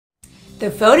The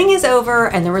voting is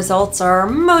over and the results are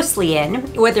mostly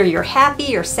in. Whether you're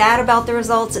happy or sad about the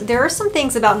results, there are some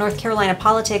things about North Carolina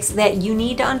politics that you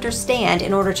need to understand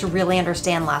in order to really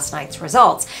understand last night's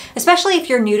results. Especially if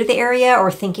you're new to the area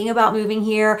or thinking about moving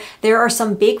here, there are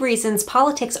some big reasons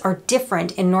politics are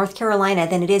different in North Carolina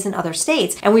than it is in other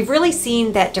states, and we've really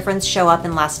seen that difference show up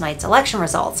in last night's election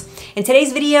results. In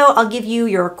today's video, I'll give you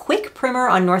your quick primer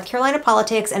on North Carolina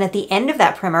politics, and at the end of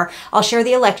that primer, I'll share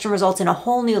the election results in a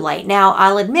whole new light. Now,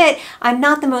 I'll admit I'm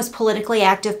not the most politically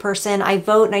active person. I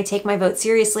vote and I take my vote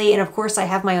seriously, and of course I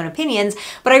have my own opinions,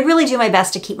 but I really do my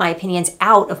best to keep my opinions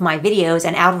out of my videos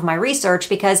and out of my research,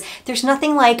 because there's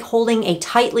nothing like holding a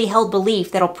tightly held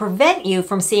belief that'll prevent you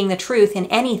from seeing the truth in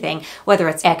anything, whether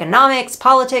it's economics,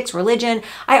 politics, religion.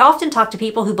 I often talk to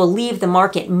people who believe the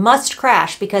market must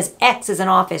crash because X is in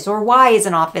office or Y is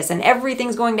in office and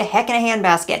everything's going to heck in a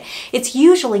handbasket. It's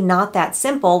usually not that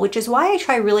simple, which is why I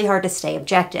try really hard to stay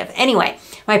objective. Anyway,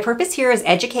 my purpose here is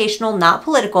educational, not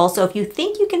political, so if you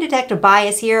think you can detect a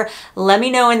bias here, let me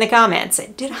know in the comments.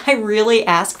 Did I really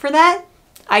ask for that?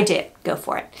 I did. Go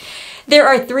for it. There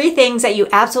are three things that you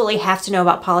absolutely have to know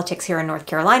about politics here in North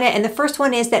Carolina, and the first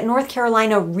one is that North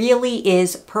Carolina really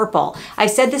is purple.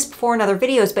 I've said this before in other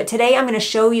videos, but today I'm going to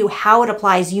show you how it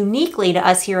applies uniquely to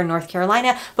us here in North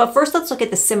Carolina, but first let's look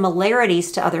at the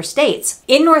similarities to other states.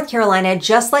 In North Carolina,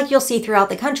 just like you'll see throughout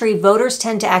the country, voters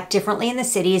tend to act differently in the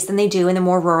cities than they do in the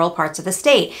more rural parts of the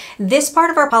state. This part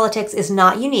of our politics is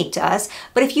not unique to us,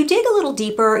 but if you dig a little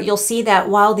deeper, you'll see that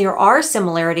while there are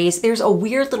similarities, there's a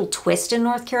weird little twist in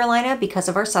North Carolina because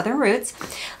of our southern roots.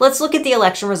 Let's look at the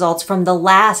election results from the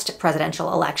last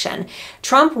presidential election.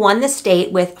 Trump won the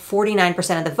state with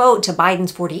 49% of the vote to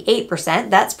Biden's 48%.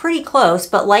 That's pretty close,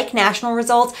 but like national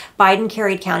results, Biden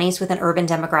carried counties with an urban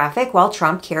demographic while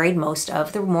Trump carried most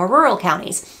of the more rural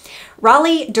counties.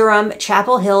 Raleigh, Durham,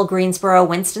 Chapel Hill, Greensboro,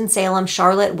 Winston-Salem,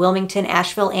 Charlotte, Wilmington,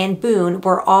 Asheville, and Boone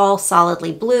were all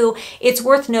solidly blue. It's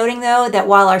worth noting, though, that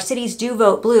while our cities do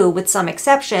vote blue, with some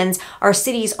exceptions, our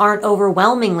cities aren't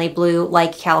overwhelmingly blue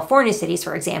like California cities,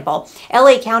 for example.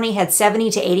 LA County had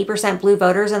 70 to 80% blue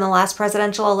voters in the last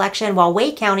presidential election, while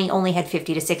Wake County only had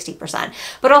 50 to 60%.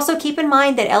 But also keep in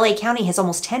mind that LA County has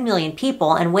almost 10 million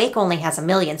people, and Wake only has 1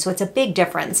 million, so it's a big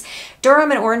difference. Durham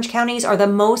and Orange counties are the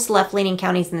most left-leaning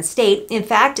counties in the state. In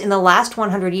fact, in the last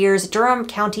 100 years, Durham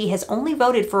County has only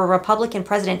voted for a Republican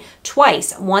president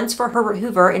twice, once for Herbert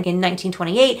Hoover in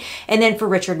 1928 and then for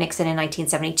Richard Nixon in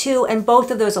 1972, and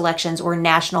both of those elections were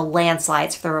national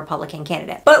landslides for the Republican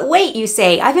candidate. But wait, you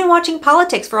say, I've been watching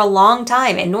politics for a long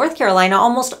time, and North Carolina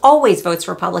almost always votes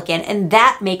Republican, and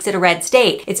that makes it a red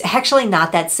state. It's actually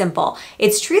not that simple.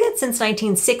 It's true that since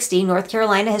 1960, North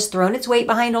Carolina has thrown its weight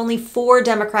behind only 4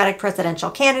 Democratic presidential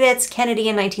candidates: Kennedy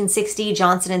in 1960,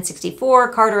 Johnson in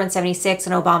 64, Carter in 76,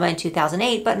 and Obama in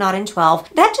 2008, but not in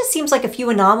 12. That just seems like a few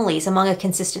anomalies among a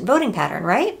consistent voting pattern,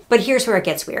 right? But here's where it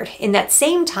gets weird. In that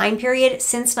same time period,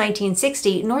 since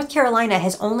 1960, North Carolina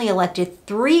has only elected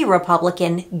 3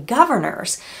 Republican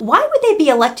governors. Why would they be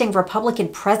electing Republican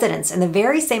presidents in the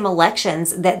very same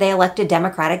elections that they elected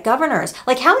Democratic governors?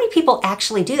 Like, how many people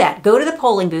actually do that? Go to the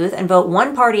polling booth and vote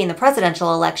one party in the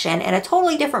presidential election and a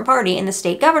totally different party in the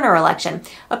state governor election.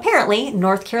 Apparently,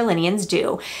 North Carolinians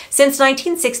do. Since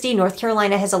 1960, North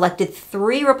Carolina has elected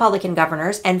 3 Republican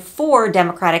governors and 4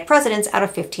 Democratic presidents out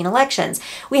of 15 elections.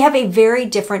 We have a very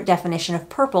different definition of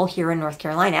purple here in North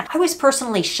Carolina. I was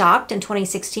personally shocked in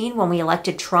 2016 when we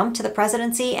elected Trump to the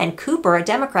presidency and Cooper, a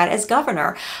Democrat, as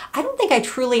governor. I don't think I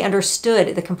truly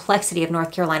understood the complexity of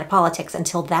North Carolina politics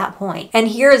until that point. And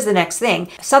here is the next thing.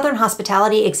 Southern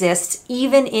hospitality exists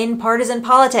even in partisan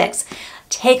politics.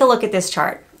 Take a look at this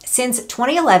chart. Since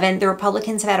 2011, the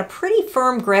Republicans have had a pretty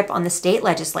firm grip on the state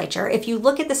legislature. If you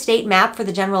look at the state map for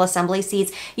the General Assembly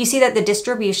seats, you see that the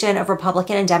distribution of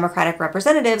Republican and Democratic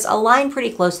representatives align pretty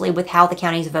closely with how the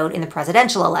counties vote in the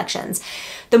presidential elections.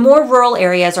 The more rural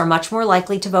areas are much more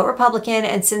likely to vote Republican,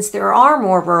 and since there are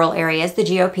more rural areas, the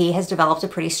GOP has developed a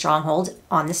pretty strong hold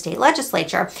on the state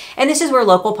legislature. And this is where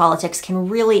local politics can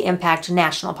really impact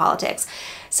national politics.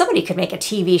 Somebody could make a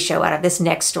TV show out of this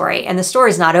next story, and the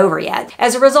story's not over yet.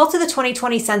 As a result of the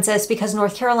 2020 census, because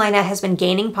North Carolina has been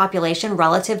gaining population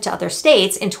relative to other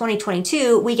states, in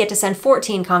 2022, we get to send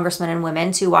 14 congressmen and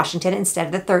women to Washington instead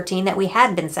of the 13 that we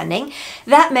had been sending.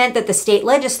 That meant that the state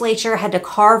legislature had to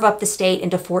carve up the state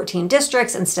into 14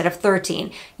 districts instead of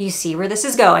 13. You see where this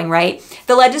is going, right?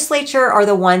 The legislature are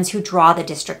the ones who draw the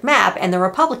district map, and the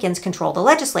Republicans control the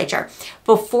legislature.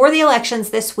 Before the elections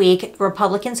this week,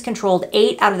 Republicans controlled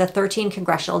 8 out of the 13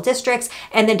 congressional districts,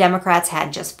 and the Democrats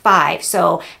had just 5.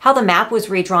 So how the map was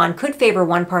redrawn could favor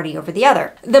one party over the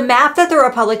other. The map that the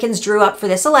Republicans drew up for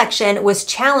this election was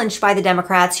challenged by the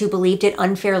Democrats, who believed it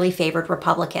unfairly favored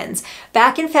Republicans.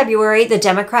 Back in February, the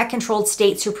Democrat-controlled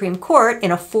state Supreme Court,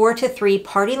 in a 4-3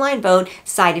 party line vote,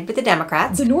 sided with the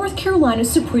Democrats. The North Carolina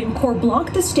Supreme Court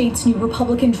blocked the state's new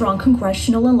Republican-drawn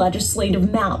congressional and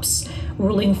legislative maps,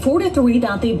 ruling 4-3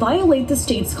 that they violate the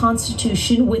state's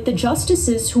constitution, with the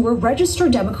justices who were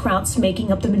registered Democrats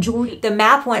making up the majority. The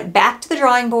map went back to the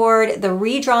drawing board. The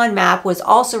redrawn map was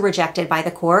also rejected by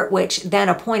the court, which then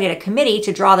appointed a committee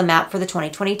to draw the map for the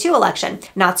 2022 election.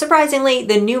 Not surprisingly,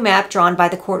 the new map drawn by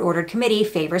the court-ordered committee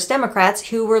favors Democrats,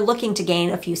 who were looking to gain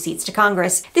a few seats to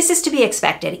Congress. This is to be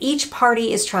expected. Each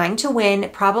party is trying to win.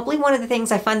 Probably one of the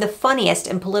things I find the funniest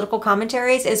in political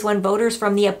commentaries is when voters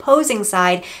from the opposing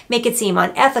side make it seem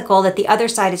unethical that the other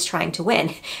side is trying to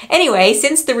win. Anyway,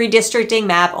 since the redistricting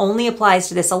map only applies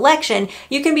to this election,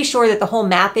 you can be sure that the whole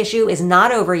map issue is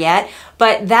not over yet,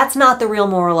 but that's not the real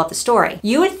moral of the story.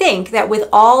 You would think that with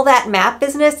all that map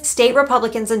business, state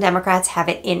Republicans and Democrats have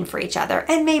it in for each other,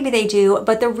 and maybe they do,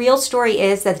 but the real story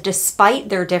is that despite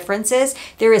their differences,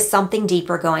 there is something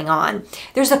deeper going on.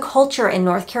 There's a culture in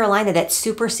North Carolina that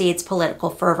supersedes political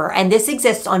fervor, and this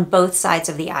exists on both sides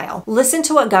of the aisle. Listen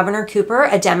to what Governor Cooper,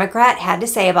 a Democrat, had to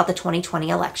say about the 2020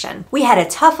 election. "We had a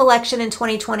tough election in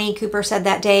 2020, Cooper said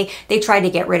that day. They tried to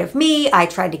get rid of me. I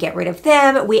tried to get rid of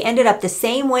them. We ended up the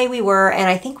same way we were, and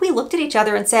I think we looked at each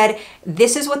other and said,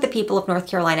 this is what the people of North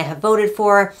Carolina have voted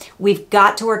for. We've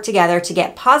got to work together to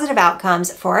get positive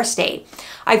outcomes for our state.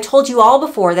 I've told you all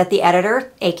before that the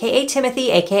editor, aka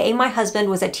Timothy, aka my husband,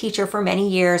 was a teacher for many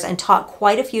years and taught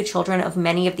quite a few children of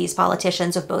many of these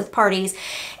politicians of both parties.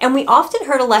 And we often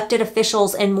heard elected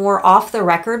officials in more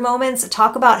off-the-record moments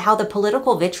talk about how the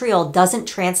political vitriol doesn't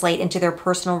translate into their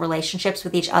personal relationships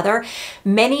with each other.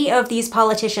 Many of these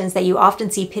politicians that you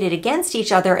often see pitted against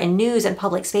each other in news and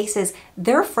public spaces,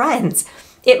 they're friends.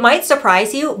 It might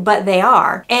surprise you, but they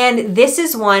are. And this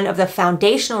is one of the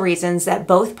foundational reasons that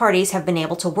both parties have been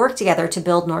able to work together to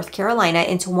build North Carolina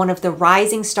into one of the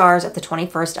rising stars of the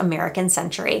 21st American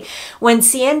century. When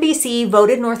CNBC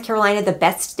voted North Carolina the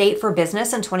best state for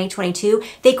business in 2022,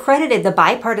 they credited the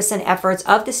bipartisan efforts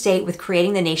of the state with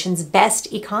creating the nation's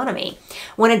best economy.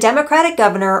 When a Democratic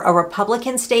governor, a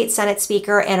Republican state Senate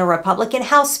speaker, and a Republican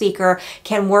House speaker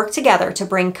can work together to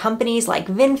bring companies like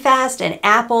VinFast and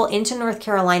Apple into North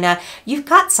Carolina, you've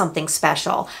got something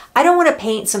special. I don't want to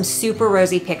paint some super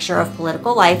rosy picture of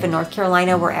political life in North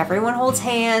Carolina where everyone holds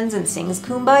hands and sings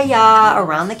Kumbaya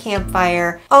around the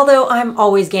campfire, although I'm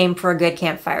always game for a good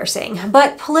campfire sing.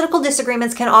 But political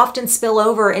disagreements can often spill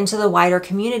over into the wider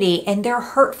community, and they're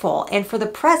hurtful. And for the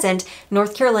present,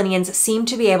 North Carolinians seem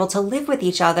to be able to live with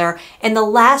each other. And the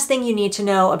last thing you need to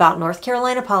know about North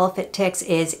Carolina politics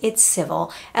is it's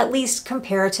civil, at least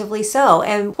comparatively so,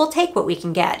 and we'll take what we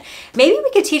can get. Maybe we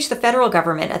could teach the federal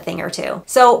government a thing or two.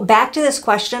 So back to this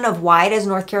question of why does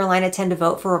North Carolina tend to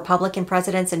vote for Republican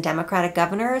presidents and Democratic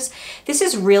governors? This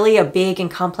is really a big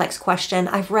and complex question.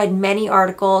 I've read many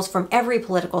articles from every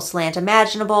political slant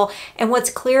imaginable, and what's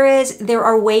clear is there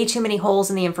are way too many holes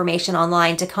in the information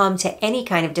online to come to any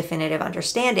kind of definitive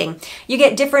understanding. You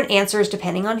get different answers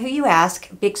depending on who you ask.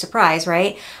 Big surprise,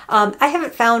 right? I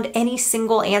haven't found any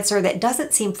single answer that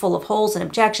doesn't seem full of holes and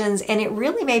objections, and it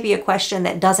really may be a question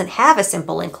that doesn't have a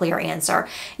simple and clear answer.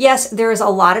 Yes, there is a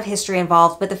lot of history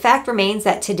involved, but the fact remains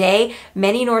that today,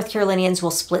 many North Carolinians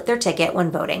will split their ticket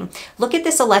when voting. Look at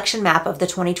this election map of the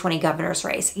 2020 governor's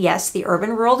race. Yes, the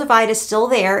urban-rural divide is still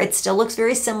there. It still looks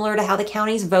very similar to how the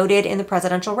counties voted in the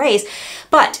presidential race,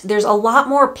 but there's a lot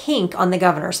more pink on the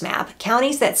governor's map.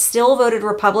 Counties that still voted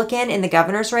Republican in the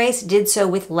governor's race did so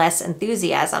with less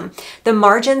enthusiasm. The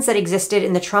margins that existed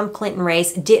in the Trump-Clinton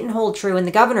race didn't hold true in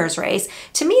the governor's race.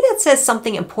 To me, that says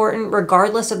something important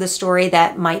regardless of the story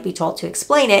that might be told to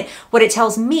explain it. What it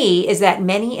tells me is that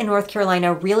many in North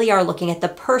Carolina really are looking at the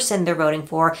person they're voting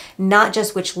for, not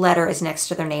just which letter is next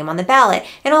to their name on the ballot.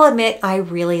 And I'll admit, I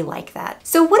really like that.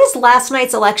 So what does last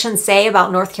night's election say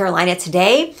about North Carolina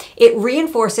today? It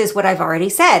reinforces what I've already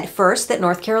said. First, that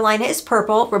North Carolina is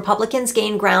purple. Republicans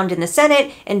gain ground in the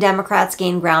Senate and Democrats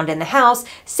gain ground in the House.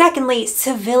 Secondly,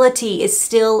 civility is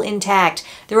still intact.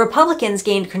 The Republicans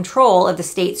gained control of the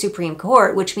state Supreme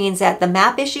Court, which means that that the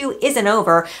map issue isn't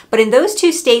over, but in those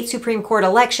two state Supreme Court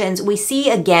elections, we see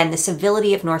again the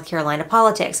civility of North Carolina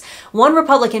politics. One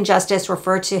Republican justice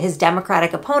referred to his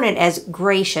Democratic opponent as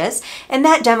gracious, and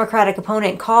that Democratic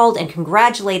opponent called and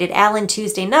congratulated Allen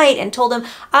Tuesday night and told him,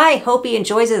 "I hope he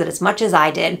enjoys it as much as I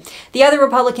did." The other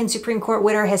Republican Supreme Court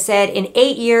winner has said, "In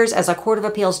 8 years as a Court of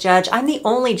Appeals judge, I'm the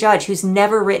only judge who's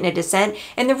never written a dissent,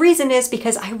 and the reason is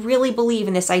because I really believe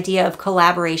in this idea of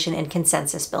collaboration and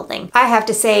consensus building." I have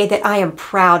to say that I am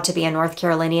proud to be a North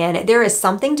Carolinian. There is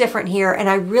something different here, and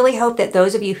I really hope that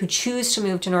those of you who choose to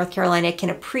move to North Carolina can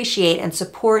appreciate and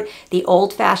support the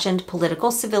old-fashioned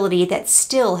political civility that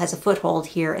still has a foothold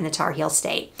here in the Tar Heel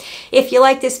State. If you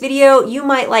like this video, you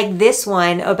might like this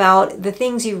one about the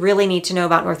things you really need to know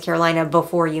about North Carolina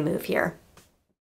before you move here.